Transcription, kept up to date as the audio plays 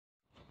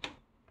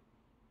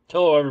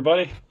Hello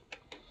everybody.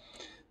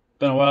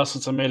 Been a while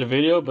since I made a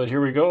video, but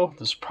here we go.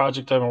 This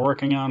project I've been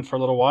working on for a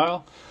little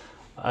while.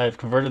 I've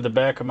converted the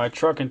back of my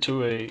truck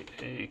into a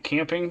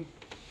camping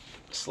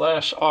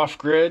slash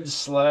off-grid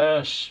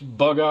slash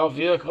bug out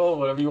vehicle,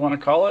 whatever you want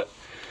to call it.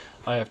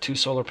 I have two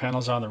solar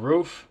panels on the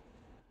roof.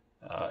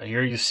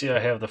 Here you see I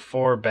have the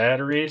 4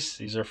 batteries.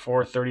 These are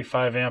 4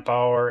 35 amp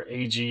hour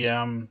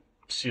AGM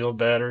sealed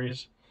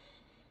batteries.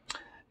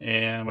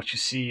 And what you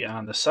see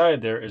on the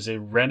side there is a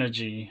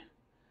Renogy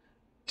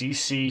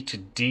DC to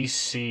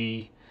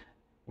DC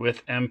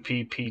with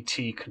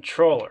MPPT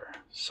controller.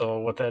 So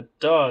what that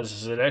does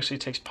is it actually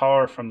takes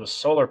power from the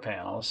solar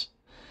panels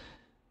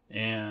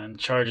and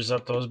charges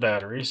up those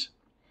batteries.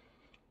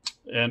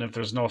 And if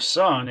there's no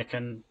sun, it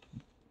can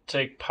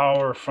take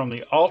power from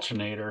the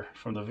alternator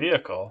from the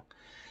vehicle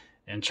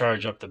and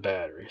charge up the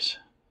batteries.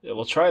 It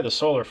will try the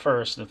solar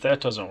first, and if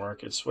that doesn't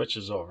work, it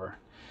switches over.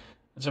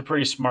 It's a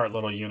pretty smart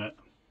little unit.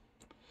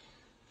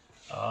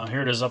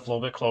 Here it is up a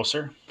little bit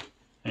closer.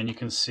 And you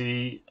can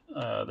see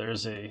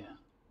there's a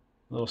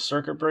little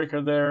circuit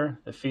breaker there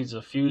that feeds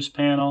a fuse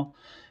panel,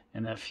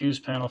 and that fuse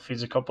panel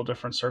feeds a couple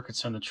different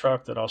circuits in the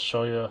truck that I'll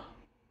show you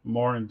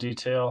more in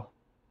detail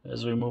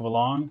as we move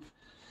along.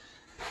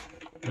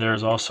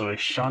 There's also a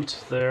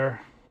shunt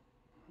there,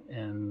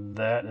 and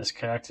that is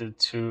connected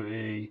to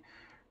a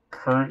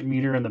current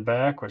meter in the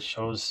back, which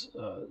shows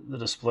the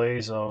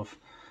displays of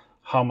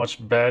how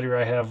much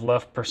battery I have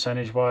left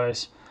percentage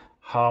wise,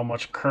 how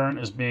much current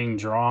is being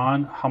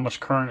drawn, how much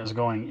current is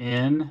going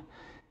in,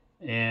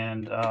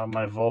 and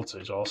my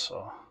voltage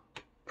also.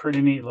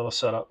 Pretty neat little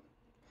setup.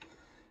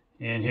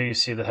 And here you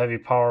see the heavy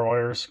power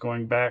wires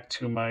going back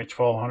to my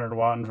 1200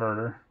 watt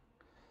inverter.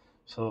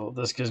 So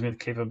this gives me the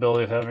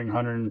capability of having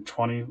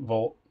 120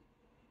 volt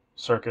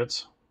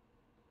circuits,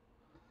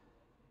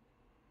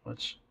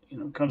 which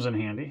comes in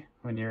handy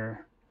when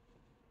you're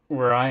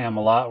where I am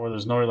a lot, where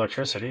there's no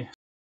electricity.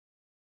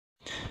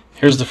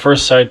 Here's the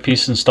first side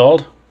piece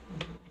installed.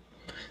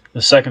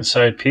 The second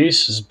side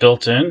piece is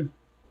built in,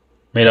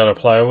 made out of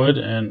plywood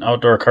and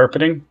outdoor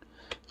carpeting.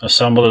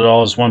 Assembled it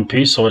all as one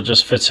piece so it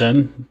just fits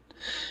in.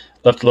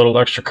 Left a little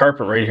extra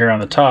carpet right here on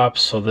the top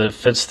so that it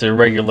fits the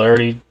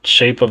irregularity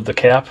shape of the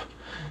cap.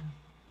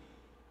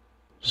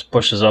 Just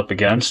pushes up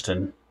against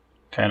and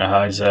kind of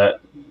hides that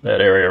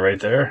area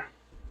right there.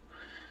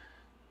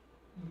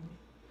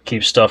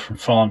 Keeps stuff from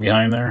falling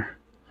behind there.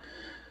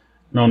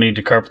 No need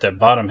to carpet that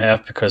bottom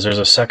half because there's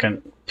a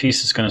second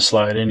piece that's going to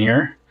slide in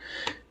here.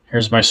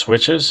 Here's my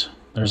switches.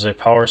 There's a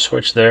power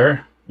switch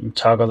there. You can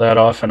toggle that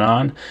off and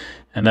on,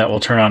 and that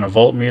will turn on a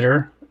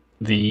voltmeter,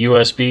 the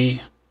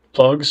USB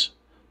plugs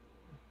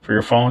for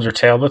your phones or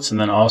tablets, and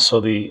then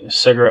also the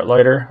cigarette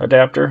lighter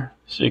adapter.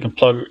 So you can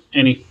plug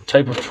any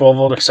type of 12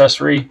 volt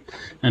accessory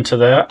into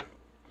that.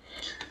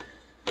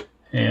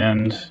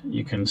 And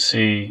you can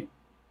see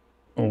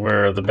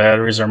where the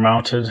batteries are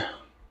mounted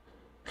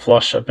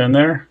flush up in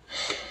there.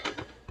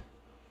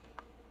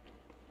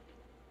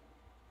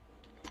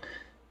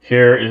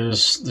 Here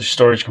is the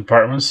storage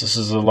compartments. This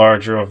is the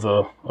larger of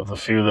the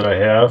few that I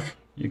have.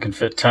 You can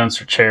fit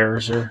tents or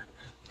chairs or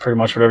pretty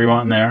much whatever you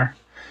want in there.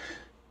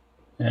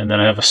 And then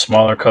I have a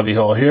smaller cubby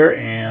hole here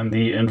and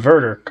the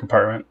inverter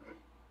compartment.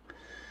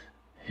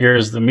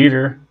 Here's the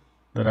meter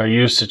that I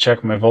use to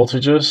check my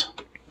voltages.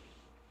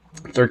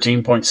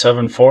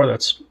 13.74,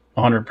 that's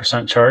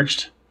 100%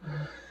 charged.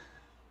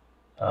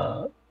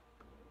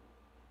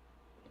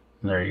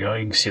 There you go,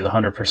 you can see the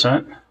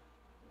 100%.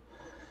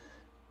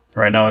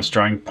 Right now it's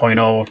drawing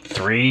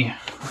 0.03,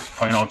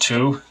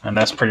 0.02, and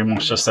that's pretty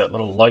much just that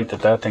little light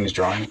that thing's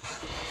drawing.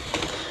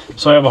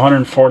 So I have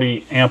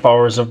 140 amp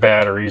hours of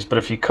batteries, but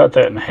if you cut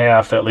that in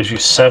half, that leaves you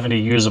 70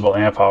 usable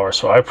amp hours.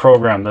 So I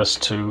programmed this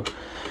to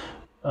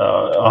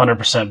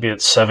 100% be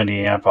at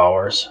 70 amp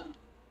hours.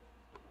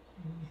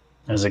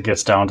 As it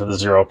gets down to the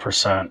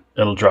 0%,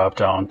 it'll drop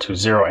down to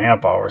 0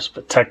 amp hours,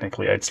 but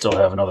technically I'd still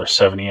have another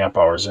 70 amp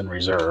hours in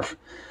reserve.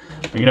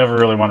 But you never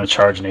really want to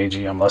charge an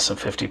AGM less than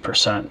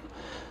 50%.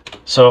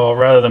 So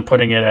rather than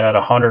putting it at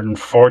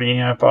 140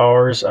 amp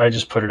hours, I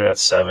just put it at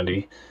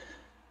 70.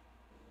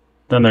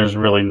 Then there's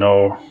really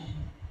no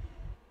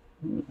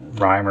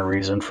rhyme or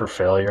reason for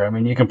failure. I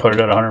mean, you can put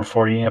it at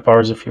 140 amp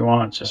hours if you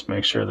want. Just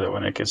make sure that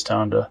when it gets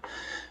down to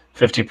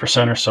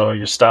 50% or so,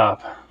 you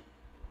stop.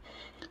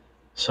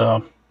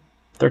 So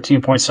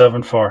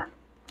 13.74.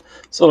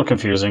 It's a little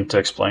confusing to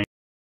explain.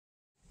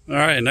 All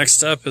right, next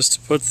step is to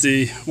put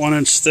the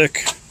 1-inch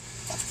thick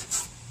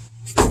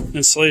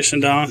insulation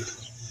down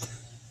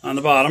on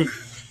the bottom.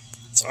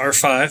 It's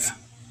R5.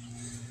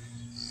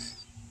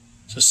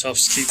 Just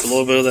helps keep a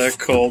little bit of that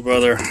cold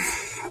weather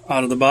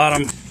out of the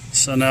bottom.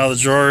 So now the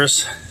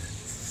drawers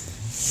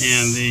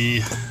and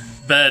the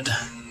bed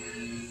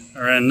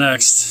are in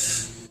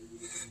next.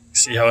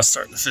 See how it's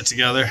starting to fit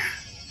together.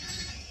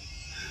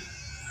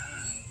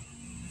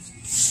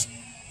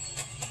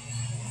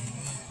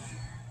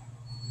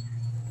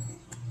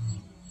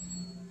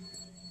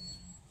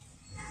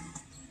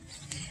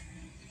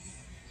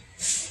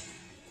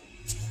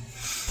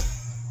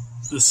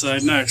 This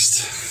side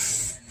next.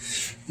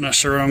 I'm not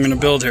sure what I'm going to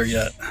build here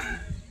yet.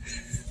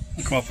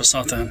 Come up with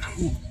something.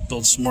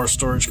 Build some more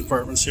storage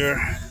compartments here.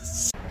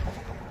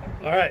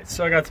 Alright,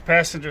 so I got the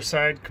passenger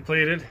side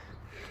completed.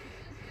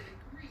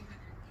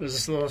 There's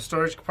this little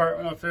storage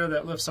compartment up there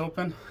that lifts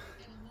open,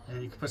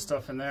 and you can put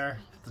stuff in there,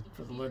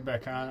 put the lid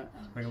back on it,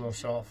 make a little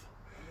shelf.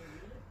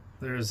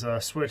 There's a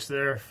switch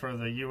there for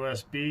the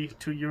USB,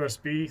 2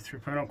 USB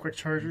 3.0 quick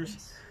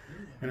chargers,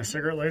 and a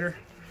cigarette lighter.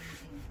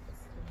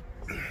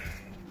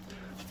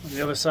 On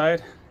the other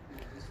side,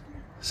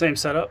 same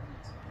setup.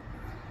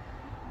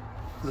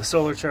 The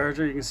solar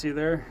charger you can see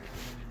there,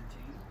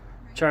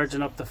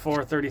 charging up to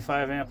 4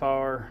 35 amp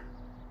hour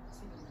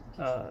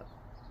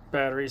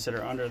batteries that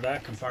are under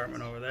that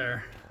compartment over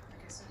there,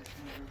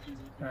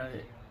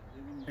 right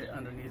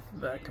underneath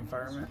that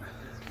compartment.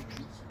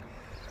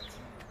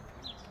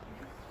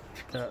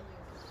 Got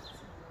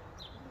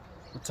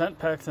the tent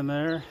packed in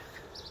there.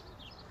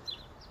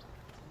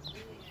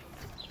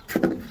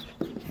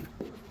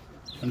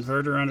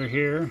 Inverter under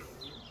here.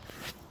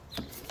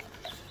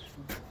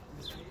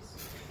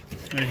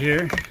 Right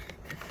here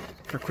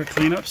for quick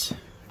cleanups.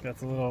 Got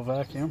the little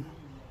vacuum.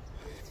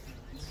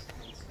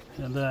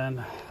 And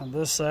then on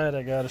this side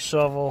I got a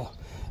shovel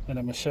and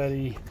a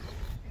machete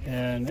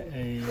and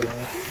a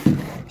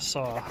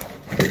saw.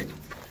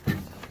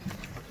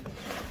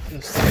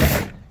 Just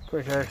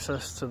quick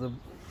access to the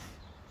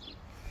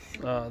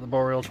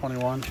Boreal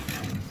 21.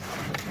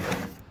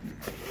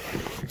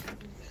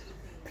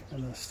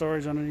 And the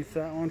storage underneath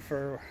that one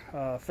for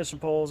fishing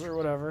poles or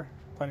whatever.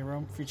 Plenty of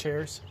room, a few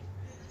chairs.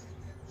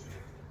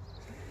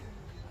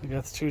 I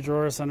got the 2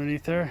 drawers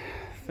underneath there,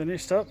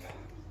 finished up.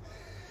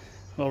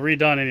 Well,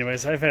 redone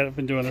anyways. I've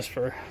been doing this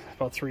for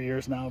about 3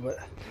 years now, but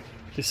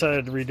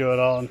decided to redo it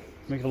all and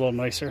make it a little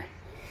nicer.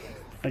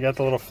 I got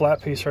the little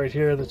flat piece right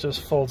here that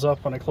just folds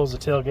up when I close the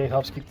tailgate,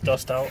 helps keep the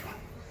dust out.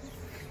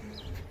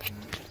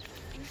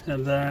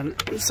 And then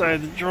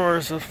inside the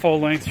drawers, the full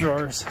length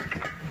drawers,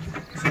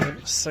 so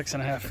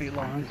 6.5 feet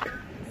long.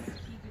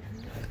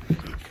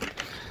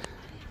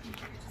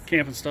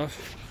 Camping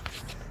stuff.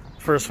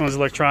 First one's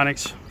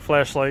electronics,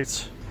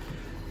 flashlights,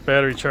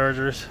 battery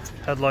chargers,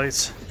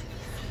 headlights.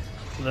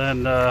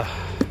 Then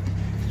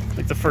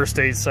like the first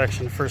aid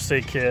section, first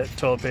aid kit,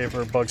 toilet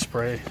paper, bug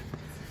spray,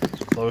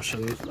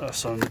 lotion,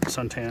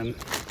 suntan,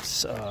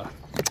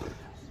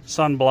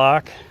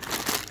 sunblock,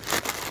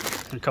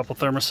 and a couple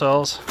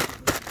thermocells.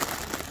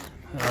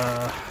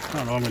 I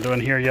don't know what I'm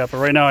doing here yet, but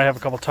right now I have a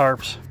couple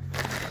tarps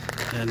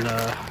and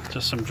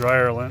just some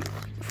dryer lint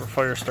for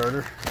fire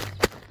starter.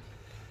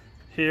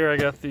 Here I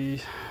got the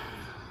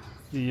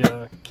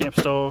camp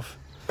stove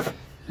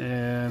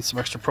and some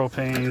extra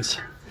propanes,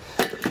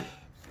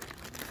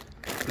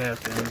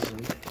 napkins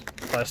and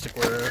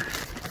plasticware,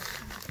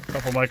 a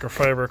couple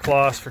microfiber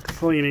cloths for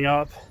cleaning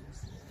up.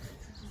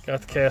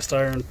 Got the cast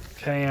iron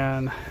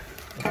pan,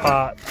 the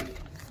pot,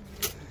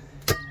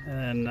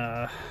 and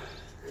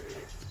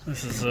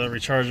this is a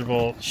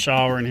rechargeable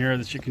shower in here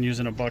that you can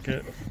use in a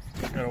bucket.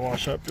 Gotta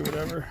wash up, do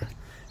whatever.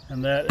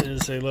 And that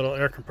is a little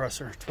air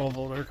compressor,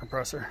 12-volt air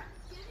compressor.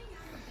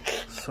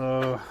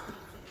 So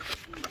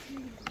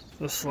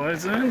this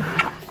slides in.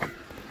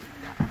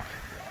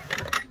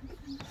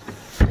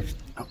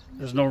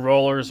 There's no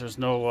rollers, there's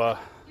no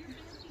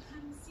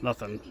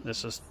nothing.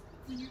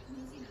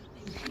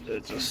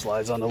 It just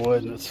slides on the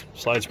wood, and it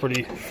slides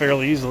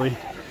fairly easily.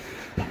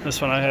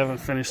 This one I haven't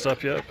finished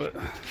up yet, but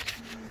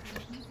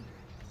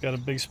got a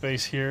big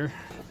space here.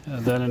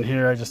 And then in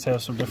here I just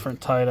have some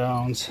different tie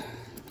downs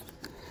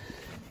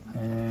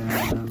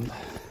and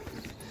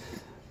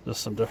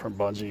just some different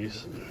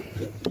bungees,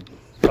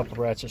 a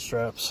couple ratchet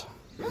straps.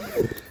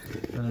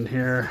 And in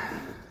here,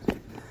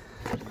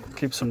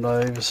 keep some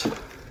knives,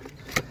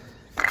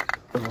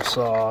 a little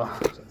saw, a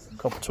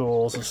couple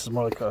tools. This is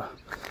more like a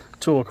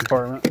tool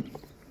compartment.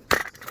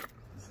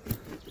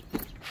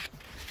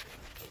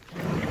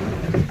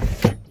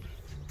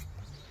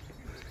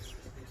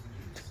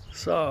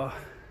 So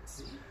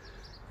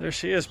there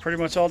she is, pretty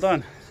much all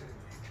done.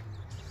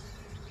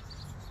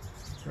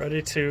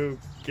 Ready to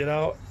get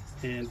out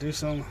and do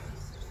some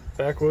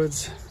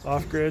backwoods,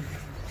 off-grid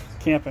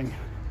camping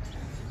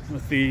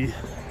with the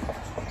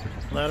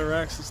ladder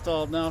racks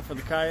installed now for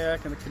the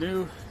kayak and the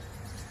canoe.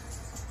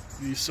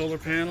 These solar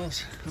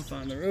panels up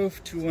on the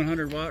roof, 2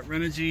 100-watt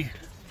Renogy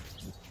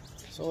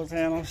solar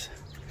panels.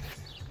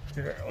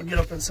 Here, I'll get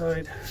up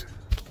inside.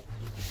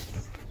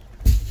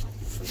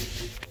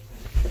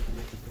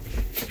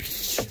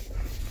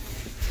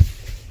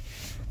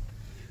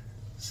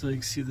 So you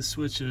can see the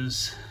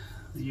switches,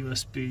 the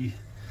USB,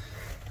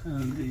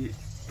 and the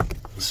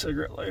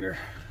cigarette lighter.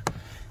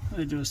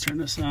 All I do is turn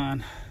this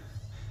on,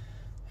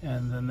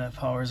 and then that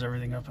powers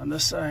everything up on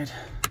this side.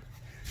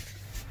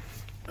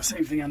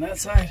 Same thing on that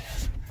side.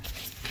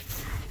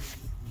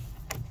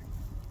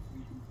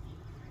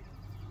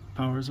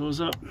 Powers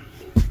those up.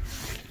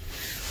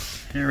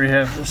 Here we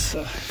have this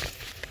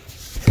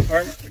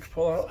compartment we can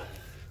pull out.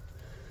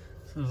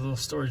 So there's a little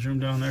storage room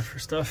down there for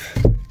stuff.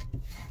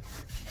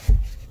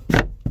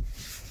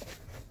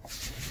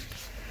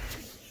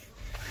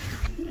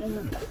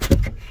 And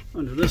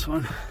under this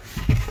one,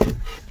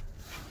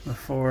 the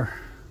 4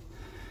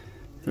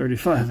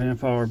 35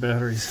 amp hour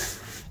batteries.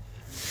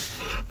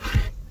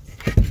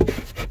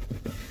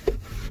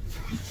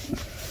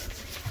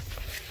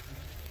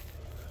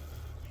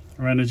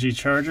 Renogy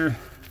charger.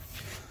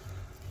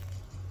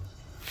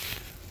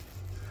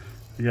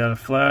 We got a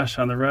flash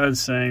on the red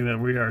saying that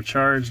we are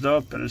charged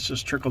up, and it's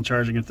just trickle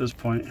charging at this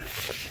point.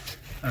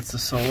 That's the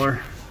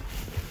solar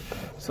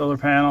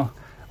panel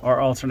or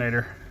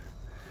alternator.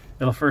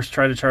 It'll first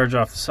try to charge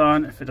off the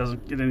sun. If it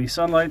doesn't get any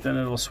sunlight, then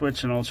it'll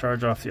switch and it'll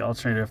charge off the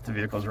alternator if the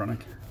vehicle's running.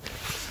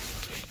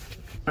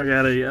 I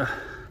got a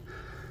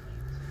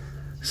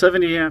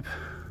 70 amp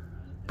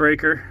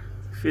breaker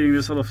feeding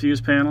this little fuse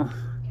panel,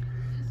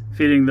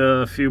 feeding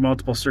the few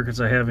multiple circuits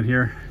I have in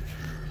here.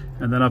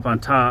 And then up on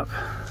top,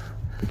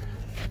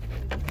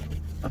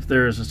 up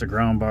there is just a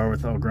ground bar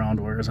with all ground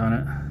wires on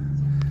it.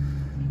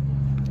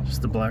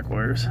 Just the black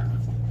wires.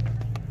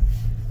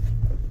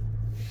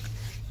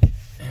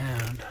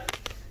 And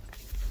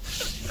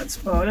that's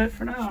about it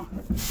for now.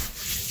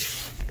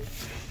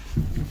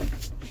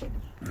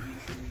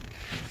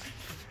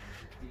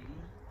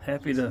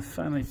 Happy to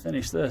finally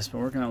finish this. Been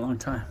working on a long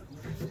time.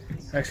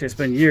 Actually, it's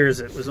been years.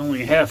 It was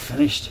only half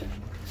finished.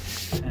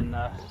 And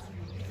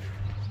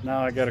now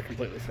I got it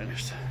completely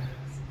finished.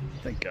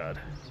 Thank God.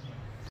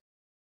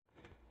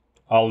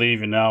 I'll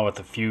leave you now with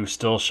a few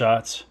still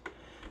shots.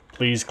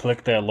 Please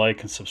click that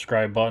like and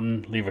subscribe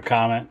button. Leave a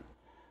comment.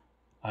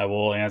 I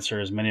will answer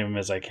as many of them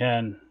as I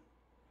can.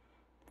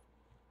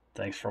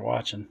 Thanks for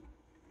watching.